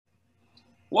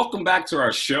Welcome back to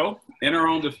our show, In Our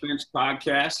Own Defense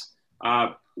podcast.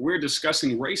 We're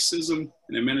discussing racism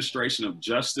and administration of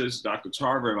justice. Dr.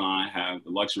 Tarver and I have the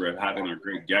luxury of having our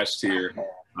great guest here,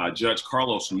 Judge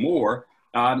Carlos Moore.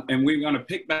 And we're going to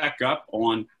pick back up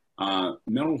on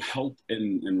mental health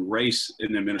and race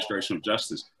in the administration of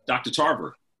justice. Dr.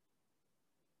 Tarver.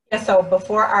 Yeah, so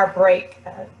before our break,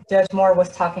 Judge Moore was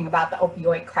talking about the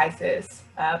opioid crisis,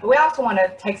 but we also want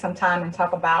to take some time and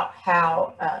talk about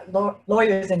how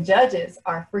lawyers and judges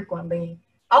are frequently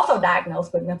also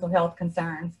diagnosed with mental health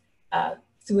concerns.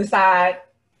 Suicide,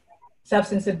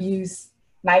 substance abuse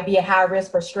might be a high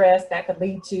risk for stress that could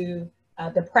lead to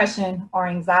depression or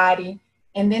anxiety.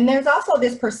 And then there's also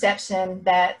this perception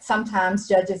that sometimes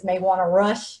judges may want to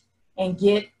rush and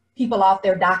get people off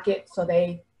their docket so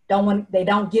they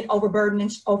don't get overburdened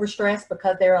and overstressed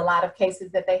because there are a lot of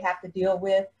cases that they have to deal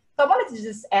with. So I wanted to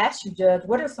just ask you, Judge,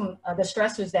 what are some of the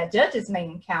stressors that judges may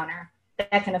encounter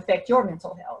that can affect your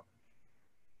mental health?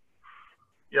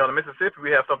 Yeah, in Mississippi,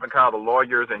 we have something called the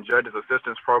Lawyers and Judges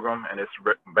Assistance Program, and it's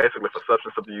basically for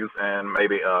substance abuse and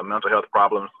maybe mental health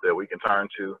problems that we can turn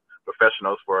to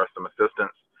professionals for some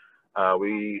assistance.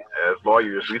 We, as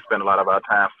lawyers, we spend a lot of our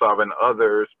time solving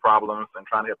others' problems and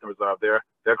trying to help them resolve their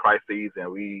crises,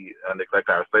 and we neglect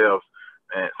ourselves.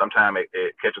 And sometimes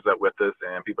it catches up with us,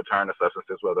 and people turn to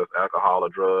substances, whether it's alcohol or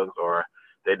drugs, or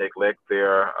they neglect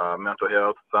their mental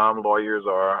health. Some lawyers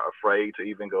are afraid to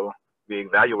even go be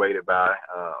evaluated by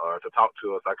or to talk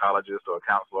to a psychologist or a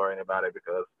counselor or anybody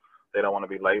because they don't want to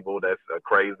be labeled as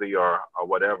crazy or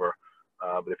whatever.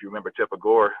 But if you remember Tipper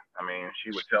Gore, I mean,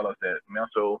 she would tell us that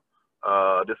mental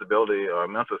disability or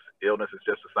mental illness is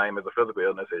just the same as a physical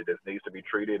illness. It just needs to be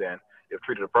treated, and if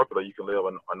treated appropriately, you can live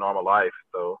a normal life.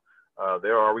 So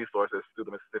there are resources through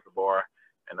the Mississippi Bar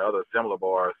and other similar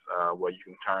bars where you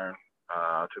can turn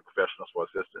to professionals for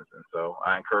assistance. And so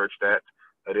I encourage that.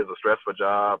 It is a stressful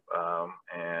job,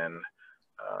 and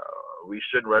we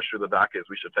shouldn't rush through the dockets.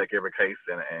 We should take every case,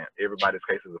 and everybody's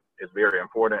case is very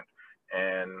important,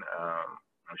 and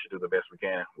we should do the best we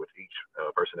can with each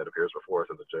person that appears before us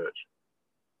as a judge.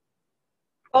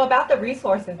 Well, about the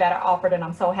resources that are offered, and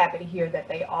I'm so happy to hear that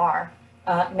they are.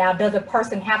 Now, does a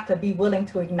person have to be willing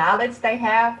to acknowledge they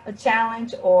have a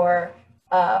challenge, or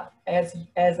as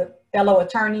fellow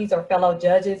attorneys or fellow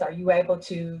judges, are you able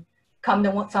to come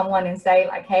to someone and say,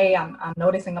 like, hey, I'm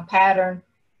noticing a pattern.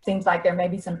 Seems like there may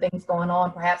be some things going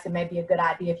on. Perhaps it may be a good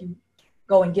idea if you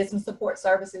go and get some support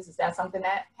services. Is that something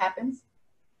that happens?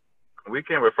 We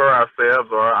can refer ourselves,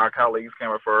 or our colleagues can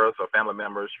refer us, or family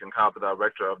members. You can call the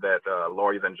director of that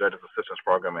Lawyers and Judges Assistance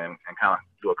Program and kind of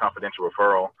do a confidential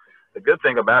referral. The good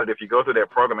thing about it, if you go through that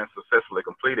program and successfully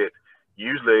complete it,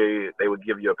 usually they would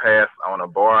give you a pass on a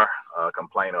bar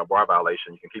complaint or a bar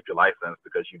violation. You can keep your license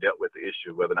because you dealt with the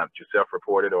issue, whether or not you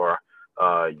self-reported or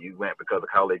you went because a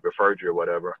colleague referred you or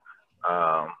whatever.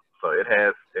 So it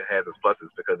has its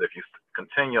pluses, because if you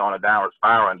continue on a downward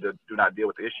spiral and do not deal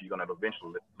with the issue, you're going to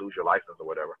eventually lose your license or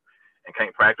whatever, and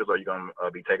can't practice, or you're going to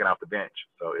be taken off the bench.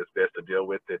 So it's best to deal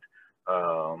with it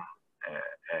and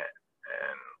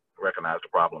recognize the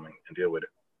problem and deal with it.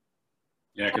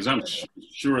 Yeah, because I'm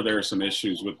sure there are some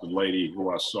issues with the lady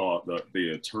who I saw, the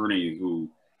attorney who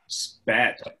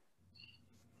spat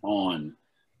on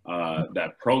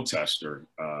that protester.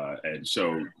 And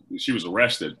so she was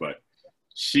arrested, but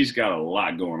she's got a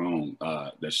lot going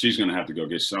on that she's going to have to go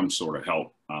get some sort of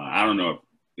help. I don't know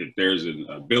if there's an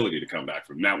ability to come back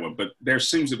from that one, but there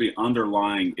seems to be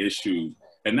underlying issues.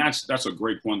 And that's a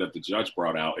great point that the judge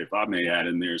brought out, if I may add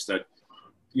in there, is that,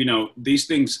 you know, these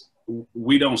things,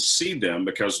 we don't see them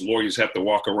because lawyers have to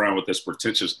walk around with this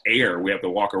pretentious air. We have to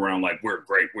walk around like we're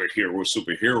great, we're here, we're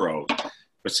superheroes.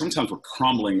 But sometimes we're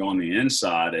crumbling on the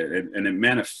inside, and it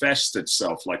manifests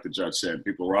itself, like the judge said,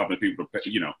 people robbing people,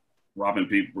 robbing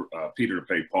people, Peter to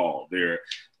pay Paul. They're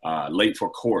late for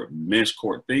court, missed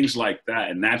court, things like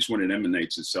that. And that's when it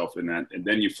emanates itself in that. And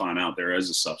then you find out there is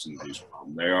a substance abuse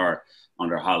problem. They are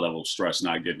under high level of stress,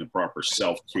 not getting the proper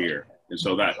self-care. And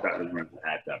so that is going to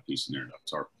add that piece in there.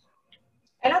 Sorry.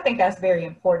 And I think that's very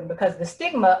important, because the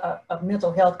stigma of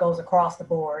mental health goes across the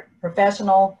board,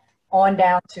 professional on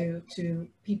down to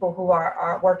people who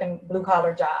are working blue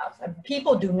collar jobs. And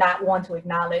people do not want to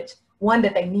acknowledge, one,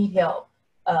 that they need help,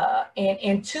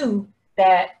 and two,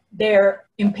 that they're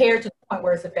impaired to the point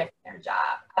where it's affecting their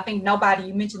job. I think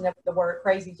you mentioned the word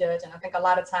crazy, Judge, and I think a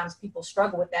lot of times people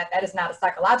struggle with that. That is not a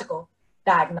psychological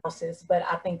diagnosis, but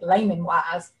I think layman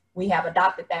wise, we have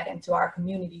adopted that into our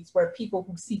communities, where people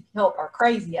who seek help are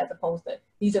crazy, as opposed to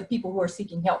these are people who are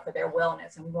seeking help for their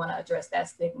wellness, and we want to address that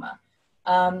stigma.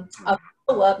 A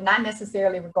follow-up, not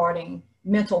necessarily regarding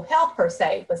mental health per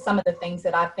se, but some of the things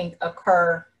that I think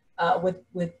occur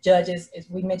with judges, as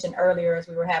we mentioned earlier, as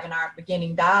we were having our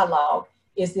beginning dialogue,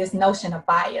 is this notion of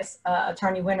bias.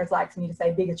 Attorney Winters likes me to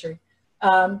say bigotry.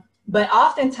 But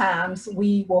oftentimes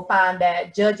we will find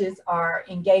that judges are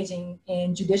engaging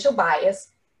in judicial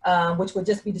bias, which would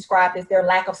just be described as their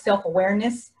lack of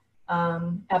self-awareness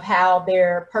of how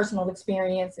their personal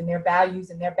experience and their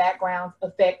values and their backgrounds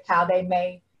affect how they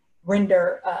may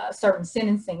render certain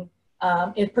sentencing,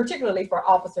 and particularly for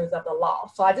officers of the law.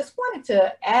 So I just wanted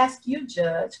to ask you,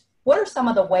 Judge, what are some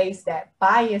of the ways that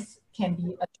bias can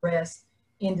be addressed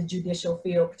in the judicial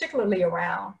field, particularly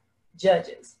around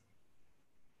judges?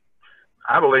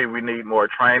 I believe we need more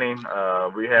training.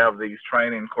 We have these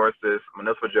training courses.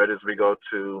 Municipal judges, we go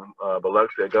to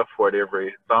Biloxi at Gulfport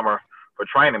every summer for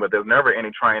training, but there's never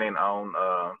any training on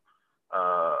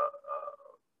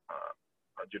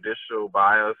judicial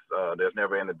bias. There's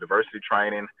never any diversity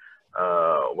training,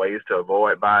 ways to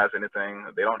avoid bias, anything.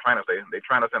 They don't train us. They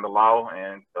train us in the law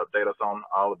and update us on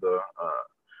all of the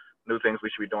new things we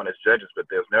should be doing as judges, but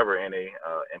there's never any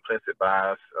implicit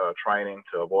bias training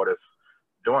to avoid us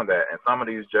doing that. And some of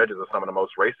these judges are some of the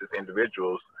most racist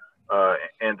individuals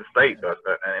in the state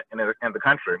and in the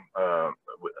country.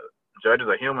 Judges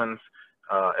are humans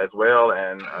as well,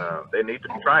 and they need to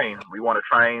be trained. We want to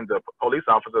train the police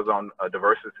officers on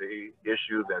diversity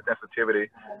issues and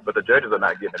sensitivity, but the judges are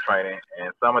not getting the training.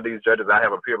 And some of these judges I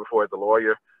have appeared before as a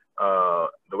lawyer,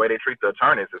 the way they treat the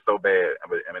attorneys is so bad. I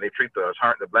mean, they treat the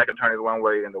black attorneys one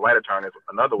way and the white attorneys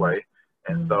another way.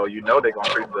 And so you know they're going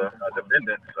to treat the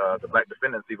defendants, the black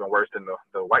defendants, even worse than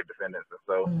the white defendants. And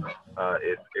so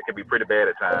it can be pretty bad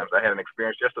at times. I had an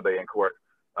experience yesterday in court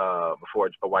before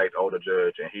a white older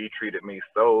judge, and he treated me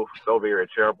so very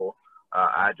terrible.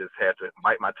 I just had to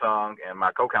bite my tongue, and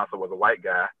my co-counsel was a white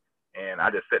guy, and I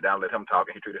just sat down and let him talk,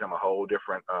 and he treated him a whole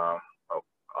different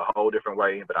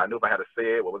way. But I knew if I had to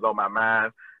say it, what was on my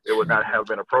mind, it would not have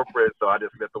been appropriate. So I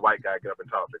just let the white guy get up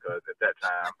and talk, because at that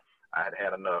time I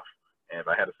had enough. And if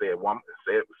I had to say what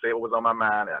was on my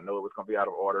mind, and I knew it was going to be out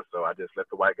of order, so I just let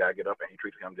the white guy get up, and he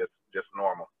treated him just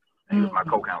normal. And he was my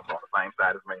co-counsel on the same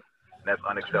side as me, and that's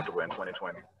unacceptable in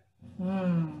 2020.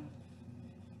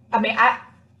 I mean,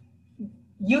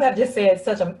 you have just said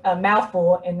such a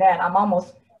mouthful in that I'm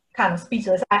almost kind of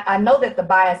speechless. I know that the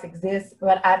bias exists,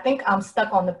 but I think I'm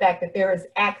stuck on the fact that there is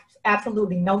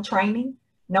absolutely no training,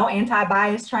 no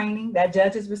anti-bias training that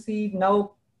judges receive,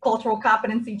 no cultural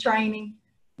competency training.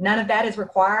 None of that is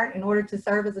required in order to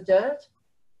serve as a judge?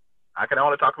 I can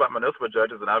only talk about municipal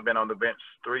judges, and I've been on the bench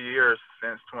 3 years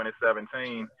since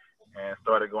 2017 and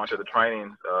started going to the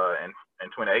trainings in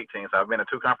 2018. So I've been to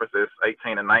 2 conferences,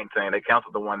 18 and 19. They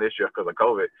canceled the one this year because of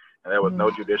COVID, and there was no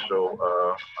judicial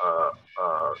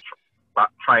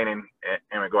training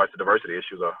in regards to diversity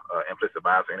issues or implicit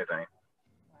bias or anything.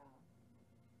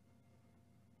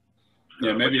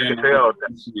 Yeah, maybe we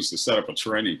used to set up a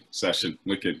training session.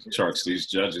 We could charge these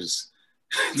judges.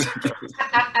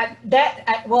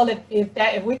 Well,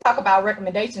 if we talk about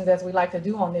recommendations, as we like to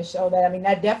do on this show,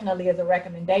 that definitely is a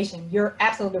recommendation. You're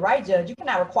absolutely right, Judge. You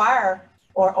cannot require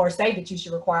or say that you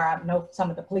should require. I know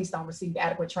some of the police don't receive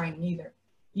adequate training either.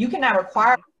 You cannot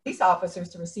require police officers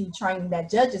to receive training that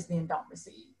judges then don't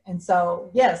receive. And so,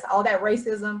 yes, all that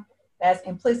racism that's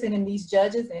implicit in these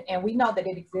judges, and we know that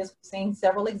it exists. We've seen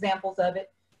several examples of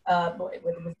it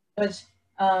with a judge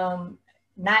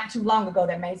not too long ago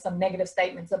that made some negative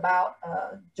statements about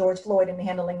George Floyd and the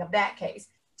handling of that case.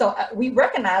 So we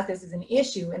recognize this is an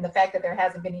issue, and the fact that there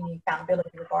hasn't been any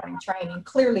accountability regarding training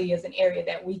clearly is an area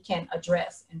that we can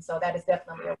address. And so that is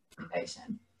definitely a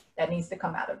recommendation that needs to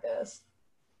come out of this.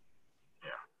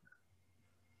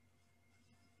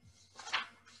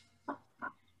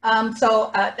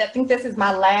 So I think this is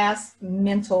my last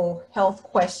mental health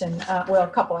question. Well,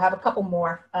 I have a couple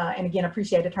more. And again,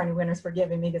 appreciate Attorney Winters for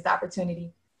giving me this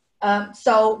opportunity.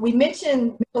 So we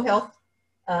mentioned mental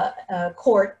health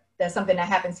court. That's something that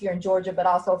happens here in Georgia, but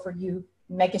also for you,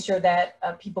 making sure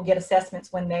that people get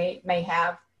assessments when they may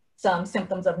have some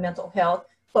symptoms of mental health.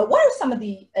 But what are some of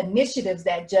the initiatives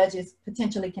that judges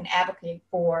potentially can advocate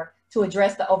for to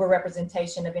address the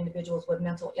overrepresentation of individuals with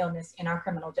mental illness in our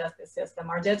criminal justice system?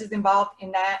 Are judges involved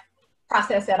in that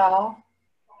process at all?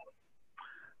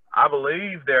 I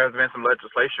believe there has been some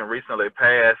legislation recently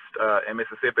passed in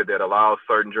Mississippi that allows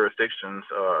certain jurisdictions,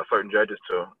 certain judges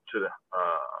to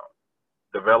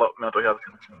develop mental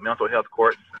health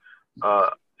courts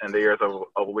in the areas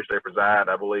over which they preside.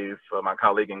 I believe my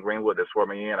colleague in Greenwood that swore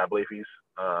me in, I believe he's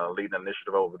leading an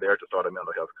initiative over there to start a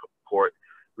mental health court.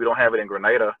 We don't have it in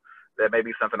Grenada. That may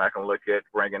be something I can look at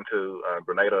bringing to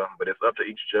Grenada, but it's up to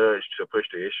each judge to push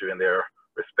the issue in their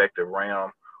respective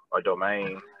realm or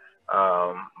domain.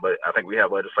 But I think we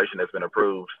have legislation that's been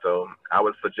approved. So I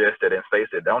would suggest that in states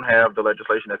that don't have the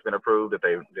legislation that's been approved,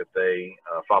 that they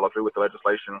follow through with the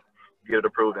legislation, get it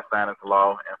approved and sign into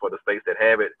law. And for the states that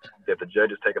have it, that the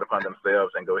judges take it upon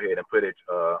themselves and go ahead and put it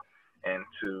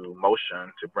into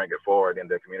motion to bring it forward in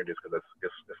their communities, because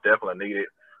it's definitely needed.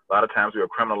 A lot of times we are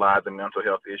criminalizing mental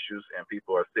health issues, and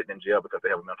people are sitting in jail because they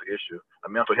have a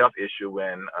mental health issue,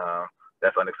 when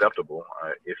that's unacceptable.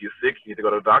 If you're sick, you need to go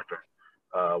to the doctor.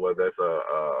 Whether it's a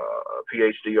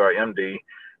PhD or MD,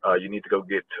 you need to go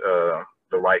get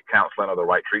the right counseling or the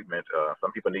right treatment.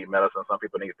 Some people need medicine, some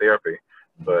people need therapy,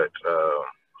 but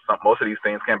most of these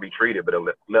things can be treated, but if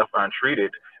left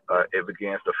untreated, it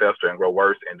begins to fester and grow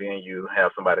worse, and then you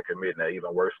have somebody committing an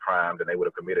even worse crime than they would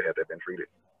have committed had they been treated.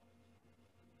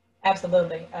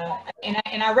 Absolutely.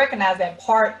 And I recognize that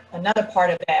another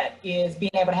part of that is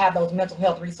being able to have those mental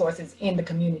health resources in the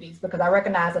communities, because I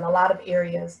recognize in a lot of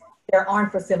areas, there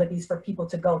aren't facilities for people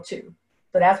to go to.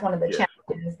 So that's one of the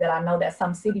challenges that I know that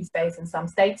some cities face and some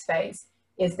states face,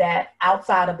 is that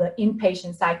outside of the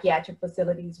inpatient psychiatric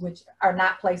facilities, which are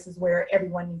not places where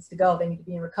everyone needs to go, they need to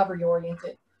be in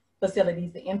recovery-oriented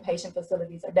facilities. The inpatient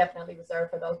facilities are definitely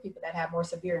reserved for those people that have more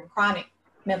severe and chronic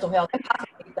mental health, and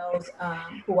possibly those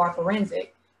who are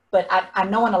forensic. But I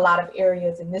know in a lot of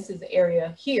areas, and this is the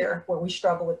area here where we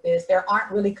struggle with this, there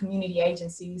aren't really community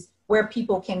agencies where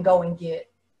people can go and get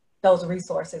those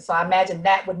resources. So I imagine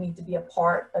that would need to be a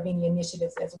part of any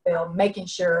initiatives as well, making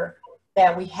sure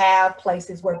that we have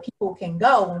places where people can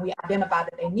go when we identify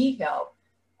that they need help.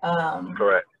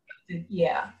 Correct.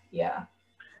 Yeah.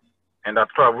 And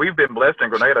we've been blessed in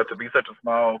Grenada to be such a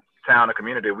small town and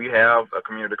community. We have a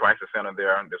community crisis center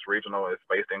there, and this regional is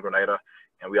based in Grenada.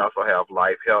 And we also have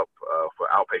Life Help for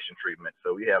outpatient treatment.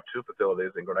 So we have 2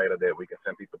 facilities in Grenada that we can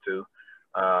send people to,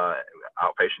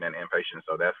 outpatient and inpatient.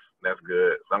 So that's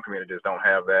good. Some communities don't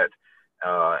have that.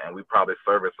 And we probably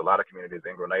service a lot of communities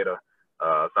in Grenada.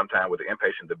 Sometimes with the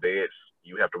inpatient, the beds,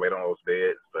 you have to wait on those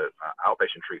beds, but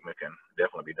outpatient treatment can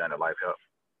definitely be done at Life Help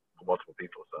for multiple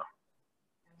people. So.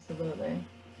 Absolutely.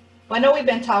 Well, I know we've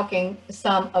been talking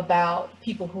some about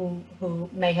people who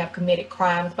may have committed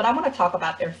crimes, but I want to talk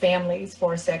about their families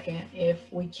for a second, if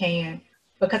we can,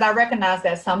 because I recognize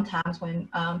that sometimes when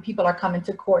people are coming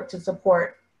to court to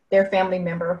support their family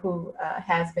member who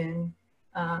has been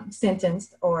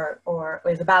sentenced or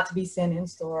is about to be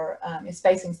sentenced or is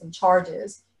facing some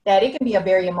charges, that it can be a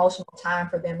very emotional time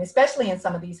for them, especially in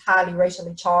some of these highly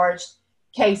racially charged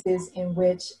cases in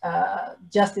which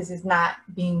justice is not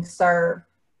being served.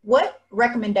 What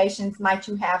recommendations might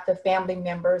you have to family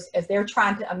members as they're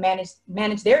trying to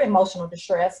manage their emotional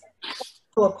distress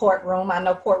to a courtroom? I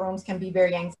know courtrooms can be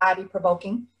very anxiety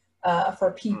provoking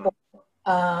for people.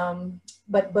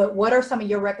 But what are some of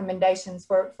your recommendations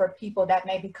for people that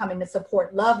may be coming to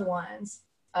support loved ones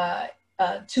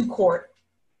to court?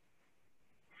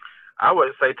 I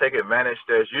would say take advantage.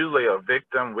 There's usually a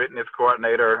victim witness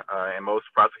coordinator in most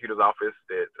prosecutors' office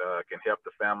that can help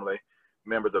the family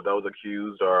members of those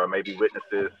accused or maybe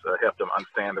witnesses, help them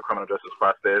understand the criminal justice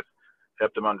process,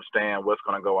 help them understand what's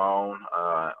going to go on,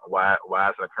 why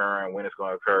it's occurring, when it's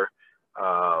going to occur.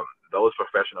 Those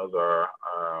professionals are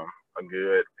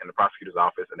good in the prosecutor's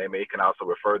office, and they can also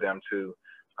refer them to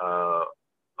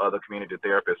other community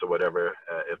therapists or whatever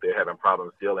if they're having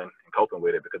problems dealing and coping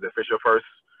with it. Because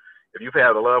if you've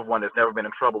had a loved one that's never been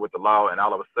in trouble with the law, and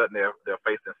all of a sudden they're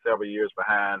facing several years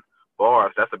behind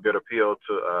bars, that's a bitter pill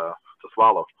to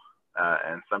swallow.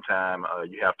 And sometimes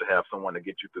you have to have someone to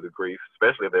get you through the grief,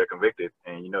 especially if they're convicted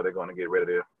and you know they're going to get ready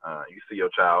to, you see your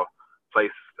child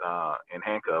placed in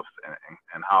handcuffs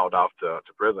and hauled off to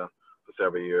prison for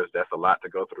several years. That's a lot to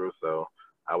go through. So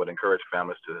I would encourage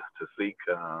families to seek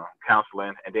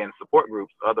counseling, and then support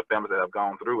groups, other families that have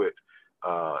gone through it.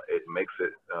 It makes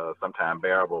it sometimes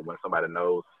bearable when somebody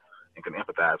knows and can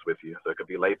empathize with you. So it could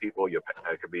be lay people, it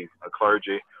could be a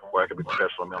clergy, or it could be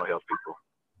professional mental health people.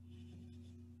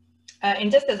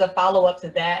 And just as a follow-up to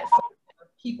that, so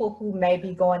people who may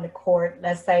be going to court,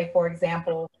 let's say, for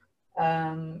example,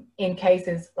 in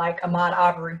cases like Ahmaud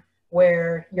Arbery,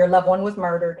 where your loved one was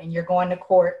murdered and you're going to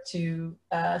court to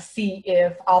see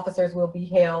if officers will be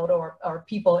held, or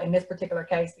people in this particular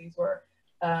case, these were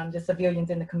just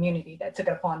civilians in the community that took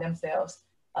it upon themselves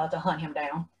to hunt him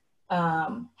down.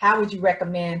 How would you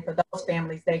recommend for those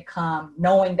families they come,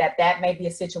 knowing that that may be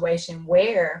a situation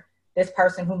where this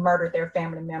person who murdered their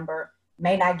family member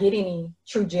may not get any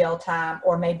true jail time,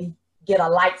 or maybe get a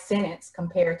light sentence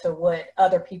compared to what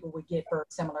other people would get for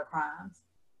similar crimes?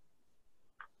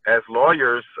 As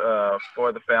lawyers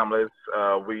for the families,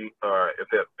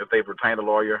 if they've retained a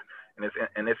lawyer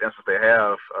in this instance, they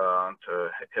have to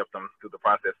help them through the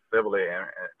process civilly and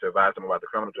to advise them about the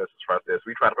criminal justice process.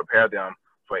 We try to prepare them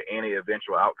for any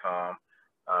eventual outcome.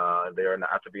 There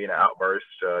not to be an outburst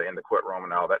in the courtroom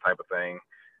and all that type of thing.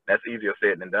 That's easier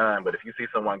said than done. But if you see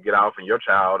someone get off and your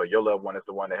child or your loved one is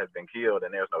the one that has been killed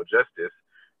and there's no justice,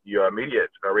 your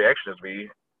immediate reaction is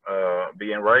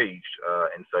be enraged.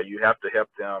 And so you have to help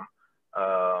them.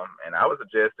 And I would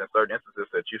suggest in certain instances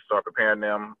that you start preparing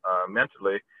them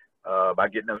mentally by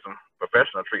getting them some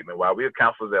professional treatment. While we are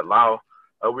counselors at law,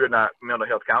 we're not mental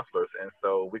health counselors. And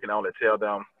so we can only tell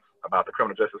them about the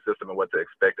criminal justice system and what to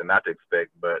expect and not to expect.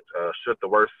 But should the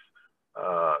worst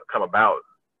come about,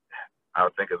 I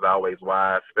would think it's always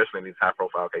wise, especially in these high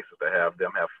profile cases, to have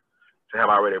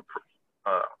already,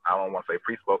 I don't want to say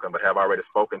pre-spoken, but have already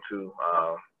spoken to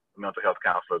mental health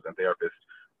counselors and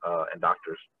therapists and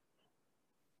doctors.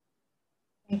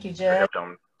 Thank you, Judge.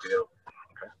 Okay.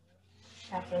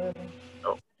 Absolutely.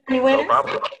 Oh, Any winners? no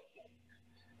problem.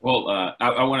 Well,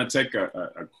 I want to take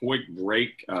a quick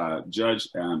break, Judge,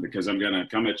 because I'm going to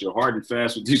come at you hard and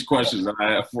fast with these questions that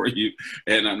I have for you.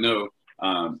 And I know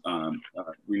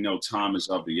we know time is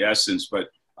of the essence, but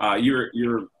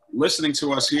you're listening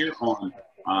to us here on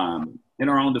In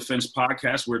Our Own Defense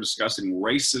podcast. We're discussing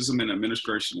racism in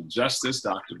administration of justice.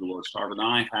 Dr. Dolores Tarver and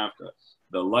I have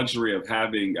the luxury of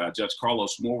having Judge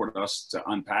Carlos Moore with us to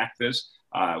unpack this.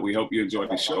 We hope you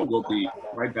enjoyed the show. We'll be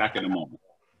right back in a moment.